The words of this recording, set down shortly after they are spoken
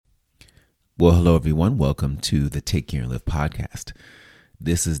Well, hello, everyone. Welcome to the Take Care and Live podcast.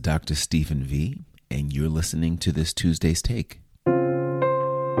 This is Dr. Stephen V., and you're listening to this Tuesday's Take.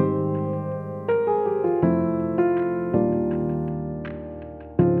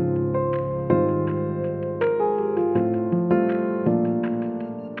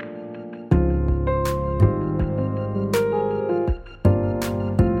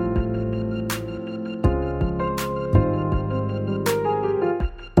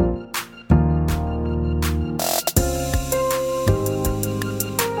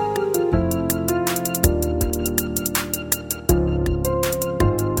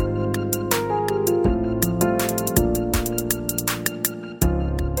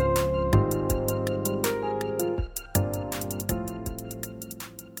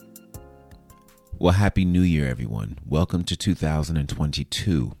 Well, Happy New Year, everyone. Welcome to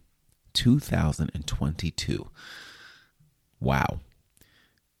 2022. 2022. Wow.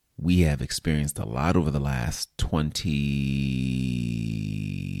 We have experienced a lot over the last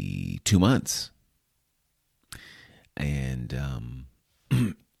 22 months. And a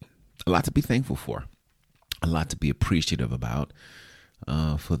lot to be thankful for. A lot to be appreciative about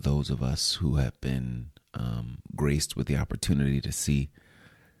for those of us who have been graced with the opportunity to see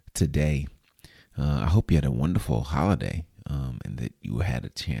today. I hope you had a wonderful holiday and that you had a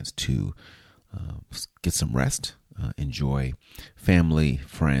chance to get some rest, enjoy family,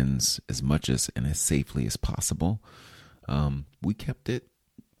 friends as much as and as safely as possible. We kept it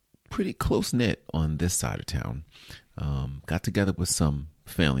pretty close-knit on this side of town. Got together with some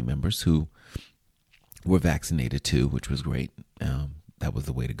family members who were vaccinated too, which was great. That was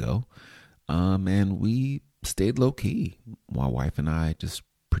the way to go. And we stayed low-key. My wife and I just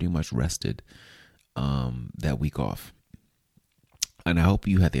pretty much rested that week off. And I hope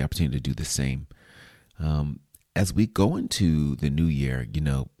you had the opportunity to do the same. As we go into the new year, I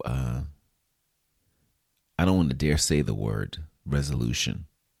don't want to dare say the word resolution,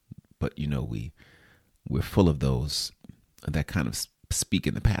 but we're full of those that kind of speak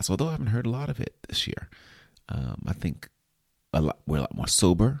in the past, although I haven't heard a lot of it this year. I think we're a lot more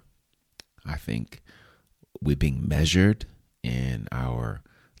sober. I think we're being measured in our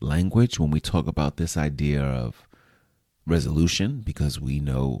language when we talk about this idea of resolution, because we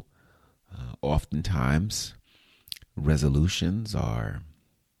know oftentimes resolutions are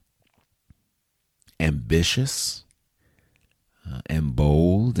ambitious and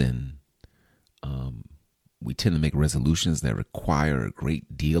bold, and we tend to make resolutions that require a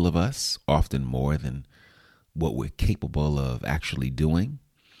great deal of us, often more than what we're capable of actually doing.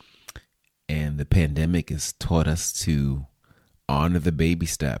 And the pandemic has taught us to honor the baby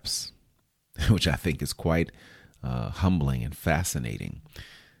steps, which I think is quite humbling and fascinating.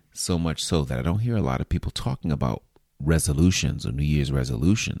 So much so that I don't hear a lot of people talking about resolutions or New Year's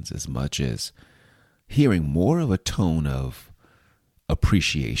resolutions as much as hearing more of a tone of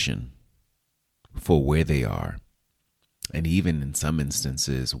appreciation for where they are, and even in some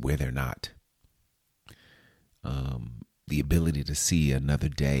instances where they're not. The ability to see another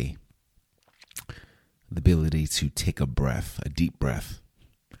day, the ability to take a breath, a deep breath,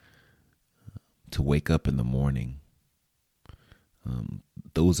 to wake up in the morning.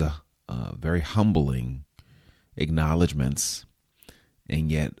 Those are very humbling acknowledgments,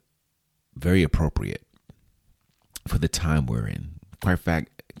 and yet very appropriate for the time we're in. Quite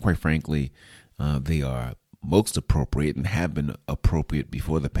frankly, they are most appropriate and have been appropriate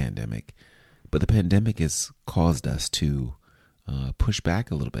before the pandemic. But the pandemic has caused us to push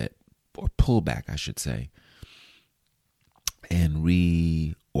back a little bit, or pull back, I should say, and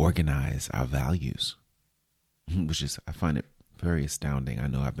reorganize our values, which is, I find it very astounding. I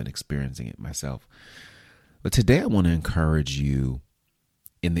know I've been experiencing it myself. But today I want to encourage you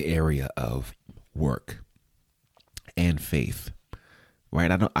in the area of work and faith,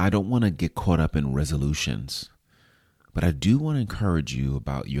 right? I don't want to get caught up in resolutions, but I do want to encourage you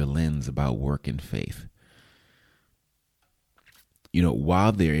about your lens about work and faith.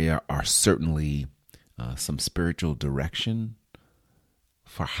 While there are certainly some spiritual direction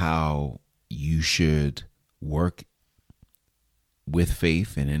for how you should work with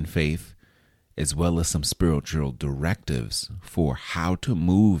faith and in faith, as well as some spiritual directives for how to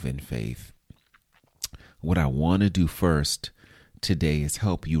move in faith, what I want to do first today is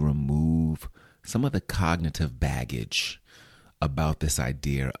help you remove some of the cognitive baggage about this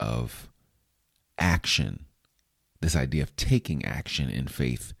idea of action, this idea of taking action in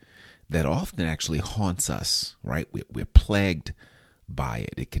faith that often actually haunts us, right? We're plagued by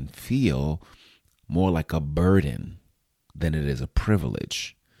it. It can feel more like a burden than it is a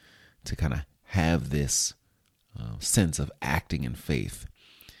privilege to kind of have this sense of acting in faith.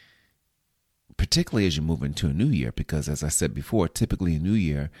 particularly as you move into a new year, because as I said before, typically a new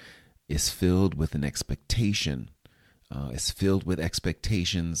year is filled with an expectation. It's filled with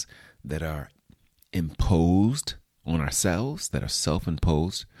expectations that are imposed on ourselves, that are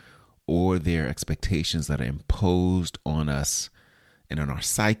self-imposed, or they're expectations that are imposed on us and on our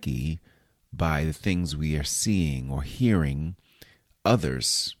psyche by the things we are seeing or hearing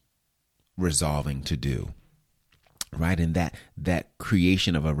others resolving to do. Right? And that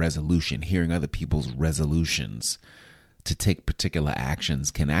creation of a resolution, hearing other people's resolutions to take particular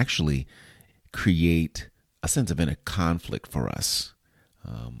actions, can actually create a sense of inner conflict for us,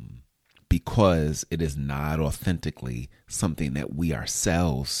 because it is not authentically something that we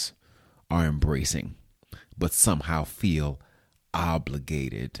ourselves are embracing, but somehow feel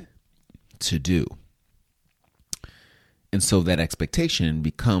obligated to do. And so that expectation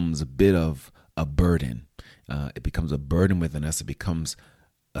becomes a bit of a burden. It becomes a burden within us. It becomes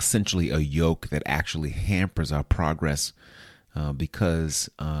essentially a yoke that actually hampers our progress, because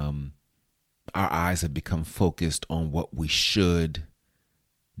our eyes have become focused on what we should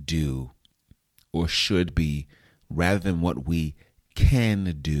do or should be, rather than what we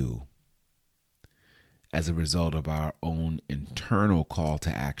can do, as a result of our own internal call to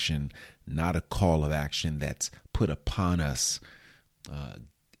action, not a call of action that's put upon us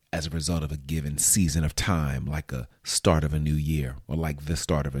as a result of a given season of time, like a start of a new year or like the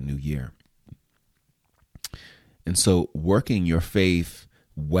start of a new year. And so working your faith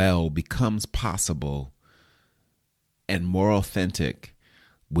well becomes possible and more authentic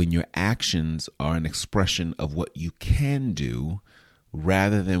when your actions are an expression of what you can do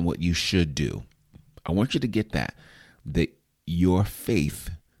rather than what you should do. I want you to get that your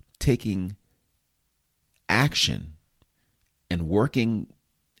faith, taking action and working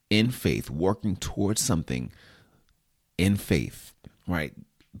in faith, working towards something in faith, right?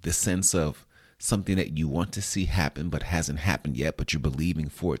 The sense of something that you want to see happen but hasn't happened yet, but you're believing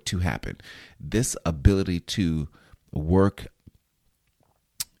for it to happen. This ability to work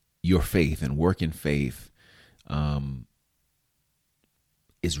your faith and work in faith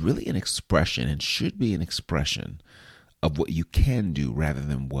is really an expression, and should be an expression, of what you can do rather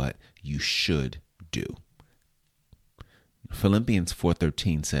than what you should do. Philippians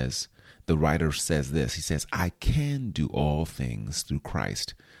 4:13 says, the writer says this, he says, I can do all things through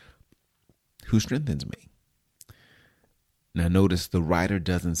Christ who strengthens me. Now notice the writer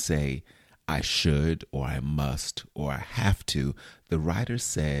doesn't say I should or I must or I have to. The writer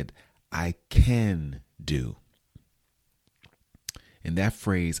said I can do. And that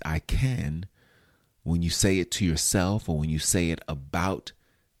phrase, I can, when you say it to yourself or when you say it about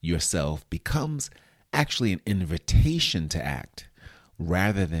yourself, becomes actually an invitation to act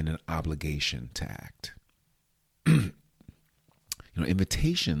rather than an obligation to act.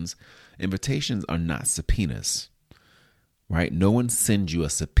 Invitations are not subpoenas, right? No one sends you a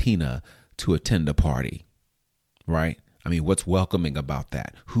subpoena to attend a party, right? I mean, what's welcoming about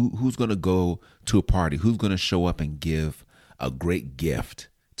that? Who's going to go to a party? Who's going to show up and give a great gift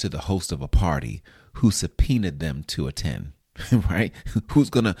to the host of a party who subpoenaed them to attend? Right? Who's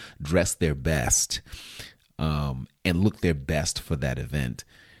going to dress their best and look their best for that event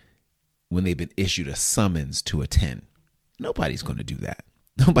when they've been issued a summons to attend? Nobody's going to do that.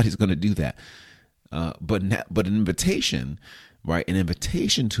 Nobody's going to do that. But an invitation, right? An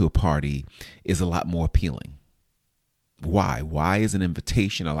invitation to a party is a lot more appealing. Why? Why is an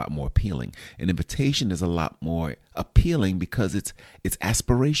invitation a lot more appealing? An invitation is a lot more appealing because it's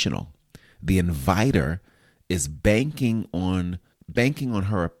aspirational. The inviter is banking on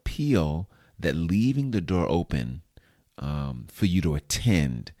her appeal that leaving the door open for you to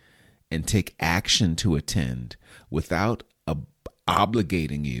attend and take action to attend without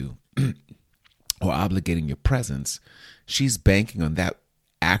obligating you or obligating your presence, she's banking on that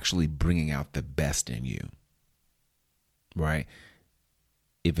actually bringing out the best in you, right?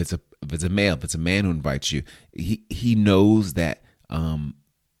 If it's a man who invites you, he knows that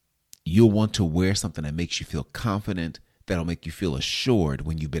you'll want to wear something that makes you feel confident, that'll make you feel assured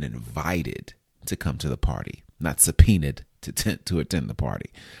when you've been invited to come to the party, not subpoenaed to attend the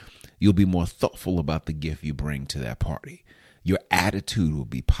party. You'll be more thoughtful about the gift you bring to that party. Your attitude will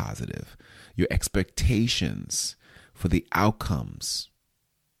be positive. Your expectations for the outcomes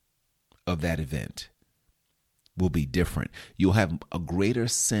of that event will be different. You'll have a greater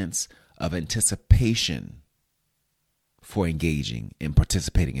sense of anticipation for engaging and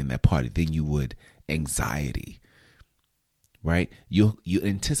participating in that party than you would anxiety, right? You'll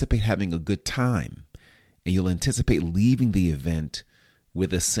anticipate having a good time, and you'll anticipate leaving the event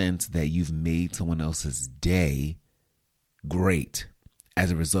with a sense that you've made someone else's day great as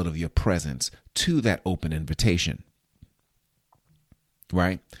a result of your presence to that open invitation,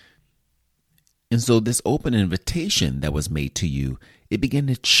 right? And so this open invitation that was made to you, it began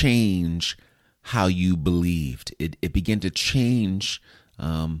to change how you believed. It began to change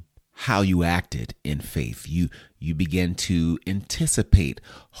how you acted in faith. You began to anticipate,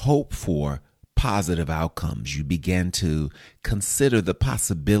 hope for positive outcomes. You began to consider the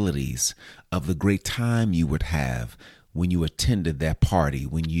possibilities of the great time you would have when you attended that party,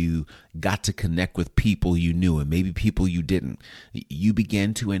 when you got to connect with people you knew and maybe people you didn't. You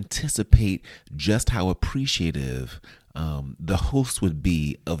began to anticipate just how appreciative the host would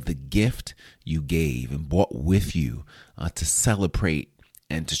be of the gift you gave and brought with you to celebrate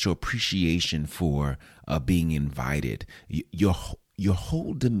and to show appreciation for being invited. Your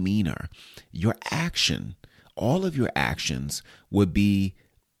whole demeanor, your action, all of your actions would be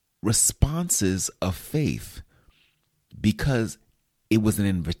responses of faith, because it was an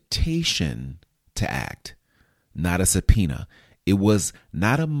invitation to act, not a subpoena. It was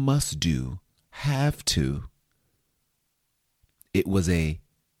not a must do, have to. It was a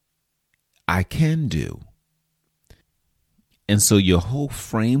I can do. And so your whole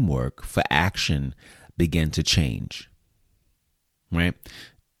framework for action began to change, right?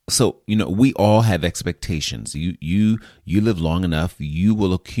 So, we all have expectations. You live long enough, you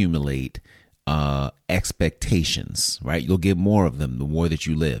will accumulate expectations, right? You'll get more of them the more that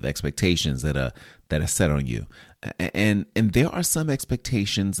you live. Expectations that are set on you, and there are some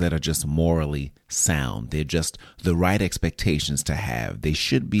expectations that are just morally sound. They're just the right expectations to have. They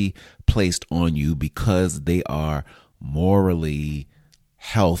should be placed on you because they are morally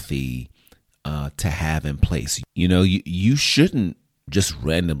healthy to have in place. You shouldn't just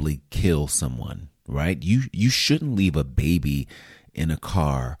randomly kill someone, right? You shouldn't leave a baby in a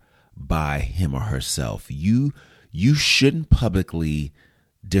car by him or herself. You shouldn't publicly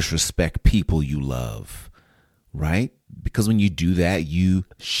disrespect people you love, right? Because when you do that, you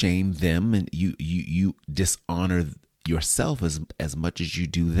shame them and you dishonor yourself as much as you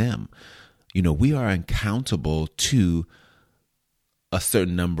do them. We are accountable to a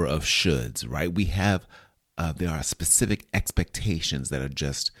certain number of shoulds, right? We have there are specific expectations that are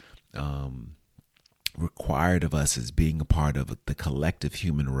just required of us as being a part of the collective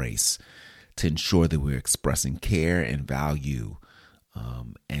human race to ensure that we're expressing care and value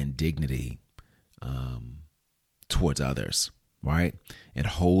and dignity towards others, right? And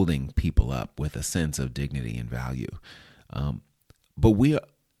holding people up with a sense of dignity and value. But we are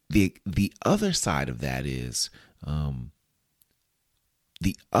the other side of that is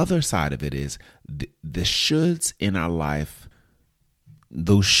the shoulds in our life,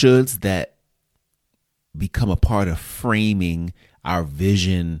 those shoulds that become a part of framing our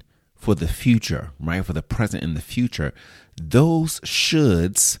vision for the future, right? For the present and the future. Those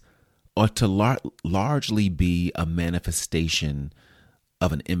shoulds are to largely be a manifestation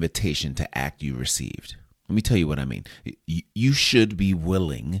of an invitation to act you received. Let me tell you what I mean. You should be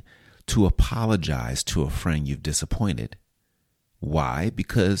willing to apologize to a friend you've disappointed. Why?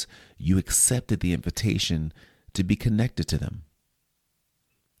 Because you accepted the invitation to be connected to them.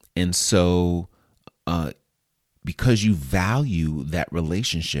 And so, because you value that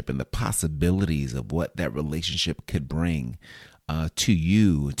relationship and the possibilities of what that relationship could bring to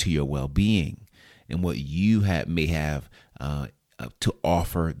you, to your well-being, and what you may have to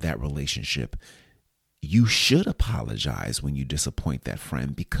offer that relationship, you should apologize when you disappoint that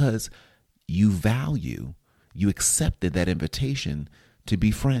friend, because you accepted that invitation to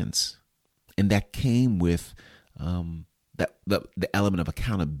be friends. And that came with the element of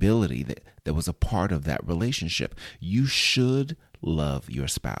accountability that was a part of that relationship. You should love your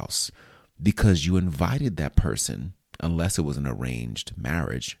spouse because you invited that person, unless it was an arranged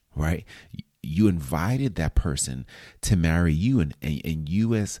marriage, right? You invited that person to marry you, and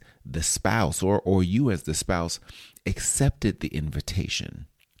you as the spouse or you as the spouse accepted the invitation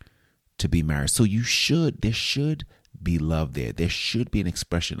to be married. So there should be love there. There should be an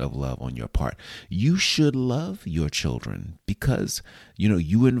expression of love on your part. You should love your children because,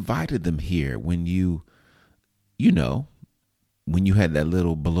 you invited them here when when you had that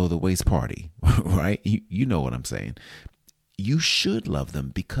little below the waist party, right? You know what I'm saying. You should love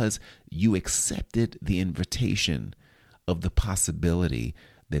them because you accepted the invitation of the possibility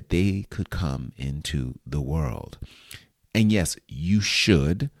that they could come into the world. And yes, you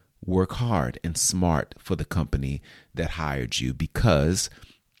should work hard and smart for the company that hired you because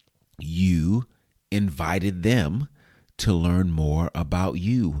you invited them to learn more about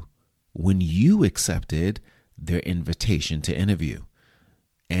you when you accepted their invitation to interview.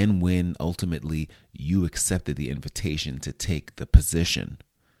 and when ultimately you accepted the invitation to take the position,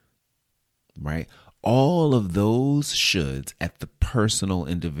 right? All of those shoulds at the personal,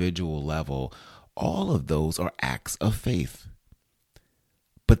 individual level, all of those are acts of faith.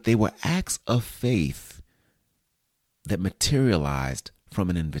 But they were acts of faith that materialized from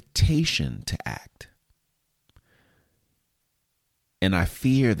an invitation to act. And I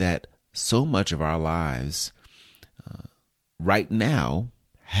fear that so much of our lives right now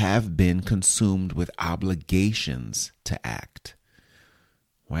have been consumed with obligations to act,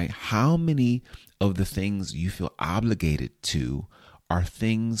 right? How many of the things you feel obligated to are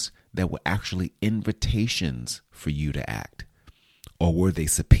things that were actually invitations for you to act? Or were they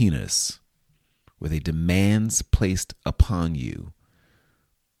subpoenas? Were they demands placed upon you?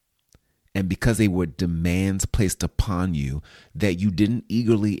 And because they were demands placed upon you that you didn't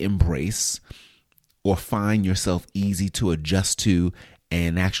eagerly embrace or find yourself easy to adjust to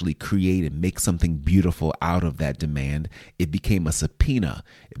and actually create and make something beautiful out of that demand, it became a subpoena.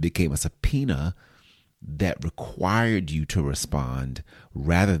 It became a subpoena that required you to respond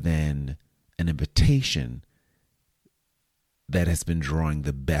rather than an invitation that has been drawing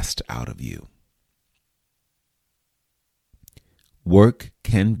the best out of you. Work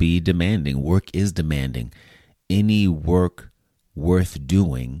can be demanding. Work is demanding. Any work worth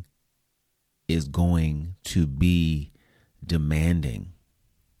doing is going to be demanding.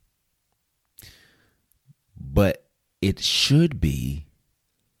 But it should be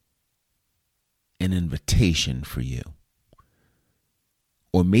an invitation for you.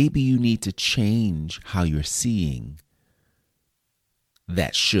 Or maybe you need to change how you're seeing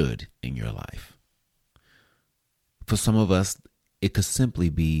that should in your life. For some of us, it could simply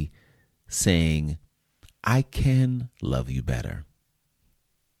be saying, I can love you better,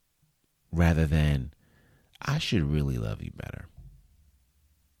 rather than, I should really love you better.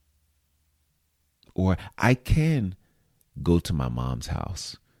 Or I can go to my mom's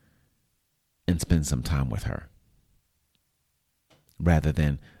house and spend some time with her, rather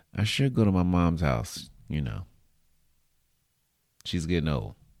than, I should go to my mom's house, she's getting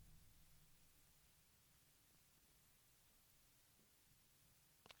old.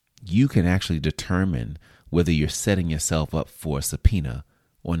 You can actually determine whether you're setting yourself up for a subpoena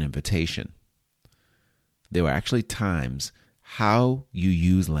or an invitation. There are actually times how you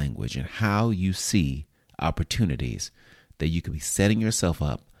use language and how you see opportunities that you could be setting yourself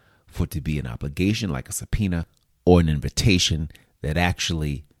up for it to be an obligation like a subpoena or an invitation that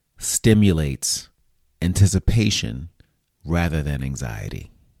actually stimulates anticipation rather than anxiety.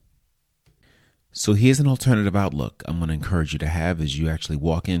 So here's an alternative outlook I'm going to encourage you to have as you actually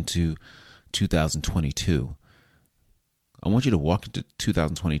walk into 2022. I want you to walk into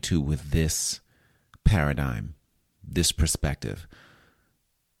 2022 with this paradigm, this perspective.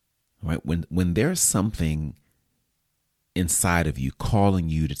 Right? When there's something inside of you calling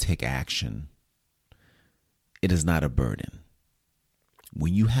you to take action, it is not a burden.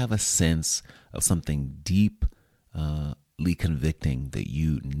 When you have a sense of something deeply convicting that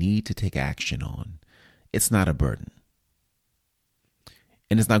you need to take action on, it's not a burden.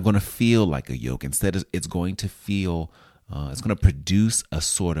 And it's not going to feel like a yoke. Instead, it's going to feel, it's going to produce a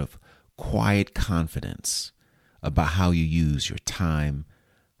sort of quiet confidence about how you use your time,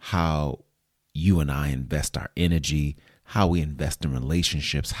 how you and I invest our energy, how we invest in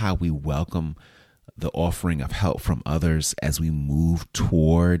relationships, how we welcome the offering of help from others as we move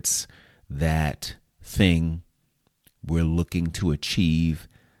towards that thing we're looking to achieve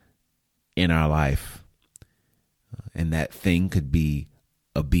in our life. And that thing could be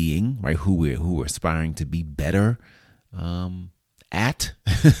a being, right, who we're aspiring to be better at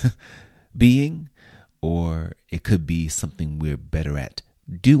being, or it could be something we're better at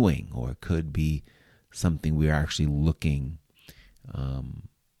doing, or it could be something we're actually looking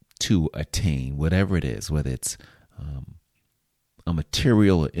to attain, whatever it is, whether it's a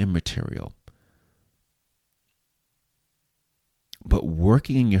material or immaterial. But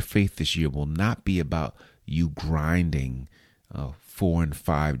working in your faith this year will not be about you grinding 4 and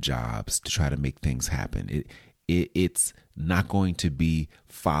 5 jobs to try to make things happen. It's not going to be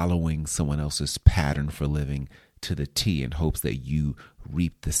following someone else's pattern for living to the T in hopes that you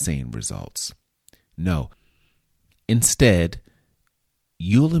reap the same results. No. Instead,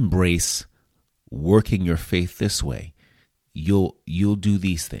 you'll embrace working your faith this way. You'll do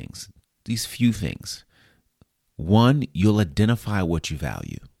these things, these few things. 1, you'll identify what you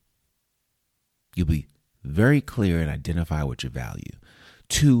value. You'll be very clear and identify what you value.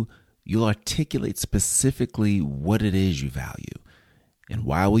 2, you'll articulate specifically what it is you value. And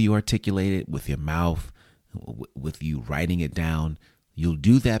why will you articulate it? With your mouth, with you writing it down, You'll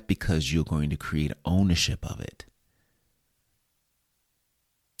do that because you're going to create ownership of it.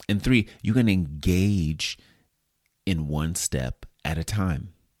 And 3, you're going to engage in one step at a time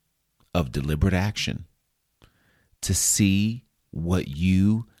of deliberate action to see what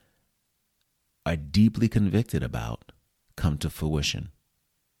you are deeply convicted about come to fruition.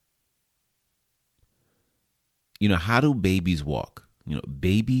 How do babies walk?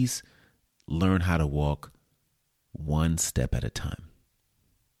 Babies learn how to walk one step at a time.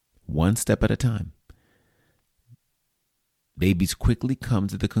 One step at a time. Babies quickly come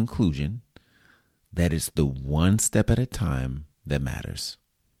to the conclusion that it's the one step at a time that matters.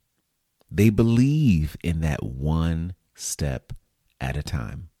 They believe in that one step at a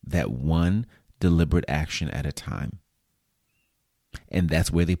time, that one deliberate action at a time. And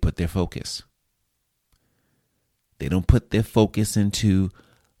that's where they put their focus. They don't put their focus into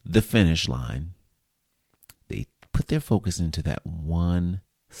the finish line. They put their focus into that one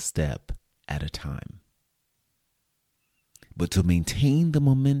step at a time. But to maintain the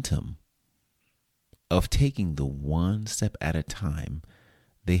momentum of taking the one step at a time,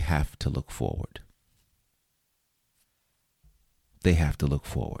 they have to look forward. They have to look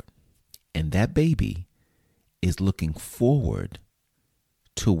forward. And that baby is looking forward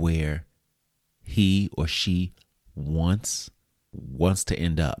to where he or she wants to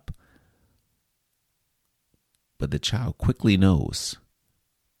end up. But the child quickly knows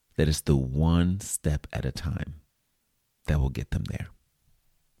that it's the one step at a time that will get them there.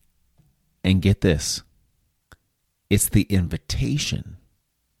 And get this, it's the invitation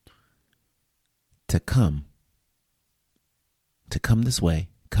to come this way.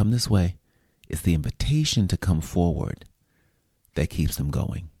 It's the invitation to come forward that keeps them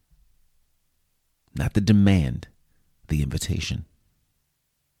going. Not the demand, the invitation.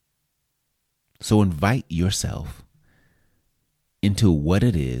 So invite yourself into what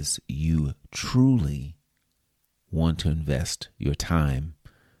it is you truly want to invest your time,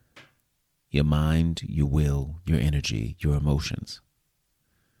 your mind, your will, your energy, your emotions.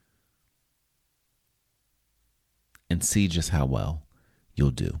 And see just how well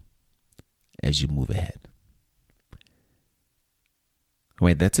you'll do as you move ahead. All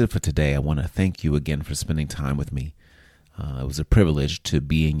right, that's it for today. I want to thank you again for spending time with me. It was a privilege to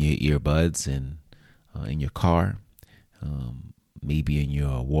be in your earbuds and in your car, maybe in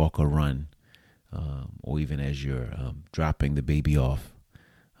your walk or run, or even as you're dropping the baby off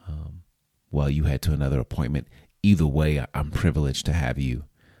while you head to another appointment. Either way, I'm privileged to have you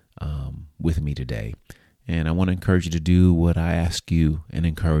with me today. And I want to encourage you to do what I ask you and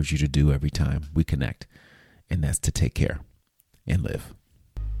encourage you to do every time we connect, and that's to take care and live.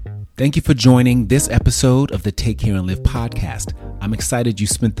 Thank you for joining this episode of the Take Care and Live podcast. I'm excited you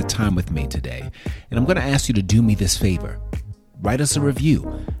spent the time with me today, and I'm going to ask you to do me this favor. Write us a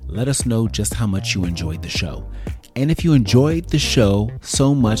review. Let us know just how much you enjoyed the show. And if you enjoyed the show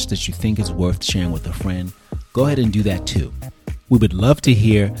so much that you think it's worth sharing with a friend, go ahead and do that too. We would love to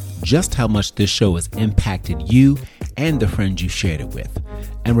hear just how much this show has impacted you and the friends you shared it with.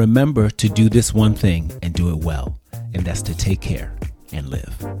 And remember to do this one thing and do it well, and that's to take care and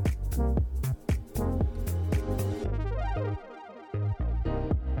live.